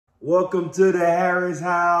Welcome to the Harris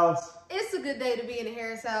house. It's a good day to be in the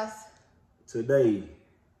Harris house. Today,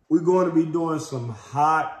 we're going to be doing some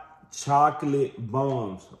hot chocolate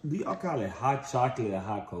bombs. Do y'all call it hot chocolate or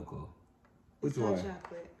hot cocoa? Which one? Hot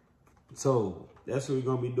chocolate. So, that's what we're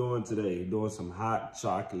going to be doing today. Doing some hot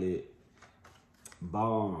chocolate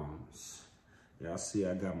bombs. Y'all see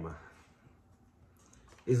I got my...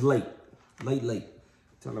 It's late. Late.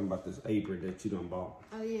 Tell them about this apron that you done bought.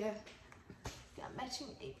 Oh, yeah. Got matching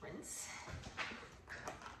aprons.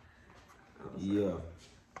 Yeah.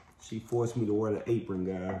 She forced me to wear the apron,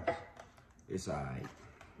 guys. It's all right.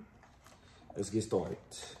 Let's get started.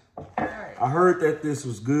 All right. I heard that this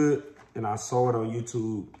was good, and I saw it on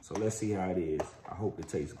YouTube, so let's see how it is. I hope it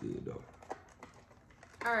tastes good, though.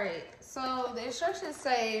 All right. So the instructions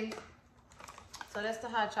say, so that's the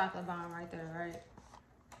hot chocolate bomb right there, right?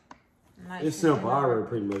 Nice. It's simple. I already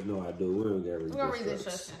pretty much know how to do it. We don't gotta read We're going to read the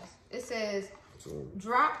instructions. It says,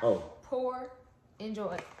 drop, oh, pour,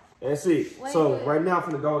 enjoy. that's it. Wait, so wait. right now I'm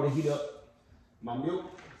finna go and heat up my milk.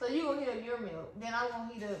 So you going to heat up your milk. Then I'm going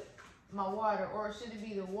to heat up my water. Or should it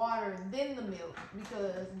be the water, then the milk?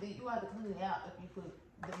 Because you have to clean it out if you put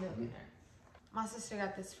the milk in there. My sister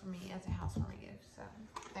got this for me as a housewarming gift. So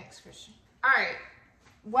thanks, Christian. All right.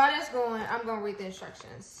 While that's going, I'm going to read the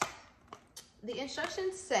instructions. The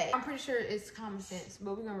instructions say, I'm pretty sure it's common sense,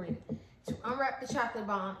 but we're going to read it. To unwrap the chocolate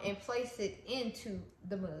bomb and place it into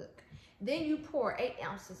the mug. Then you pour 8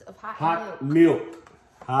 ounces of hot milk.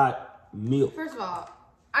 Hot milk. First of all,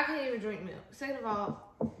 I can't even drink milk. Second of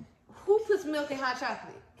all, who puts milk in hot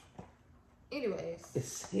chocolate? Anyways. It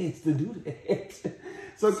says to do that.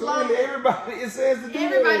 So clearly everybody, it says to do that.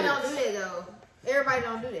 Everybody don't do that though. Everybody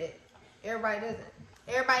don't do that. Everybody doesn't.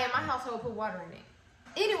 Everybody in my household put water in it.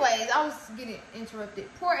 Anyways, I was getting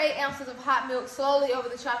interrupted. Pour 8 ounces of hot milk slowly over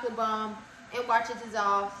the chocolate bomb and watch it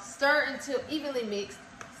dissolve. Stir until evenly mixed.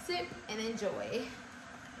 Sip and enjoy.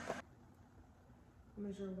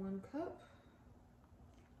 Measure 1 cup.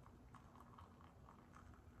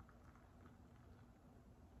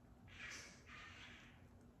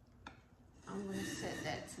 I'm going to set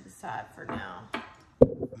that to the side for now.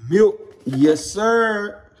 Milk, yes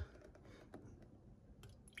sir.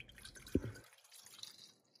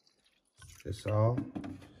 That's all.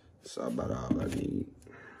 That's about all I need.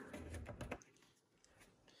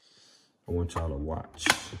 I want y'all to watch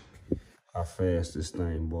how fast this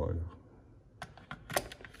thing boils.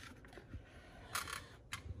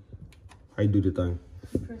 How you do the thing?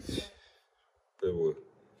 That would.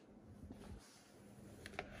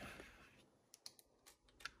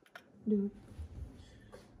 Do it.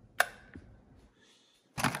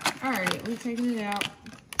 All right, we're taking it out.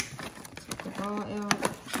 Take the ball out.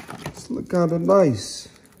 This look kind of nice.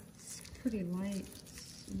 It's pretty light.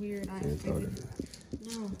 It's weird.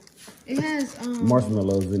 No. It has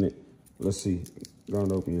marshmallows in it. Let's see. Go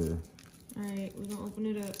on, open your. All right, we're gonna open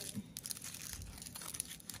it up.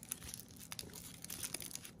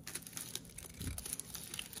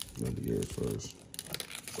 Let me get it first.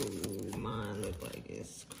 Ooh, mine look like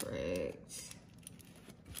it's cracked.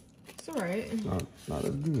 It's all right. No, that's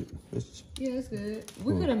good. Yeah, it's good.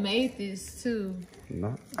 We could have made this too.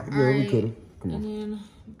 Yeah, right. We could have. Come on. And then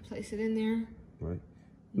place it in there. Right.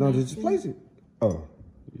 No, just place it. Oh,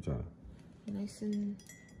 you trying. Nice and.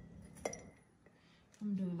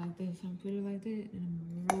 I'm gonna do it like this. I'm gonna put it like that, and I'm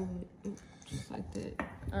gonna roll it. Ooh, just like that.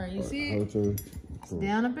 All right, you see it? It's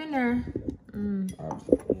down up in there. All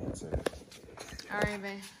right,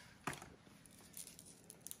 babe.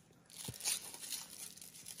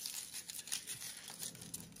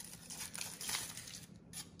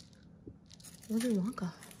 Where's your Wonka?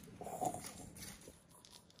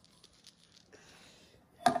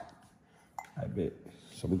 I bet.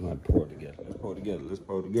 So we're gonna pour it together. Let's pour it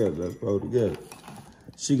together.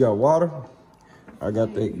 She got water. I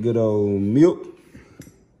got that good old milk.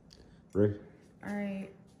 Ready? All right.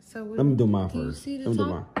 So let me do mine can first. You see the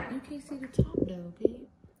top? You can't see the top though, can you?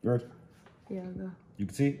 Ready? Yeah, go. You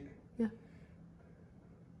can see it? Yeah.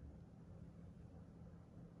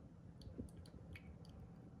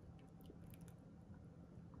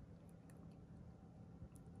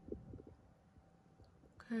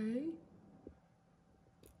 Okay.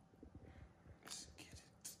 Let's get it.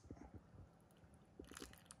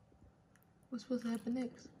 What's supposed to happen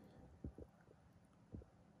next?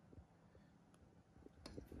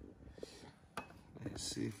 Let's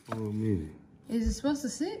see for a minute. Is it supposed to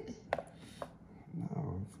sit? No,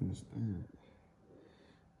 I'm finna stir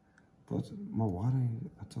it. My water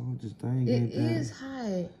ain't, I told this thing ain't It is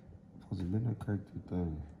hot. Supposed to been crack the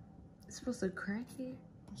thing. It's supposed to crack it?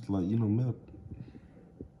 It's like, you know, milk.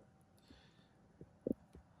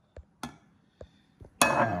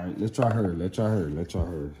 right, let's try her.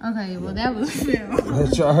 Okay, well that was fail.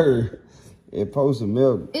 Let's try her. It supposed to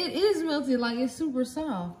melt. It is melted, like it's super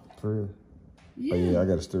soft. For real? Yeah. Oh yeah, I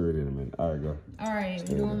gotta stir it in a minute. All right, go. All right,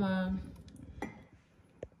 we're doing mine.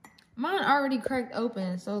 Mine already cracked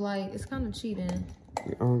open, so like it's kind of cheating.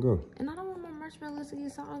 Yeah, I'll go. And I don't want my marshmallows to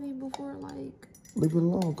get soggy before like. Leave it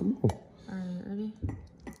alone. Come on. All right, ready?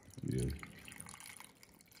 Yeah.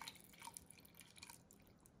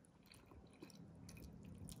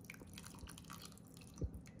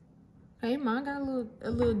 Hey, mine got a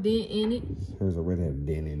little dent in it. There's a way to have a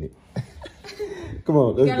dent in it. Come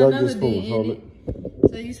on, let's Got go another get spoons. dent in Hold it.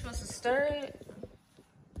 it. So you supposed to stir it?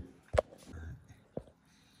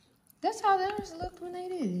 That's how theirs looked when they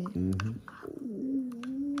did it. Mm-hmm.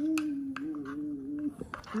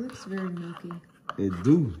 It looks very milky. It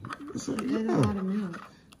do. It got a lot of milk.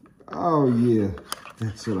 Oh yeah,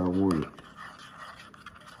 that's what I wanted.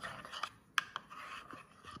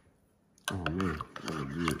 Oh man, that look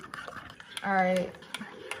good. All right.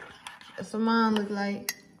 That's what mine look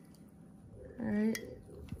like. All right.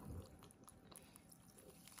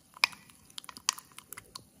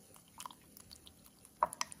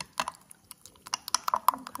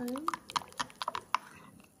 Okay.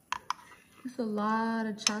 There's a lot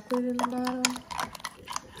of chocolate in the bottom.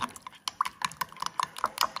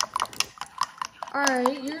 All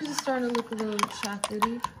right, yours is starting to look a little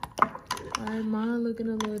chocolatey. All right, mine looking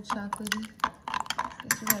a little chocolatey.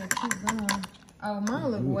 Guess we gotta keep going. Oh, mine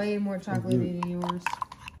look way more chocolatey than yours.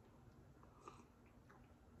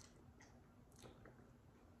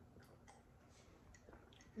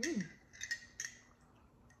 Mm.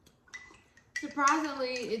 Surprisingly,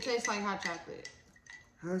 it tastes like hot chocolate.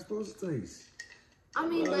 How it's supposed to taste? I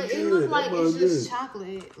mean, but it good. looks like That it's was just good.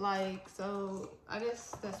 chocolate. Like, so I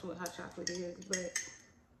guess that's what hot chocolate is, but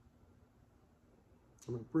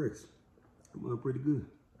I'm like bricks. I'm pretty good.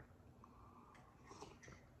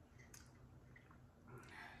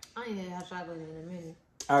 I ain't had hot chocolate in a minute.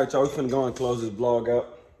 All right, y'all, we're finna go and close this vlog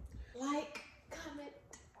out. Like, comment,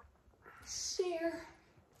 share.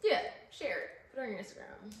 Yeah, share it. Put it on your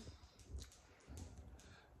Instagram.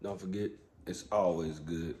 Don't forget, it's always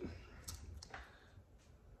good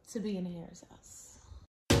To be in the Harris house.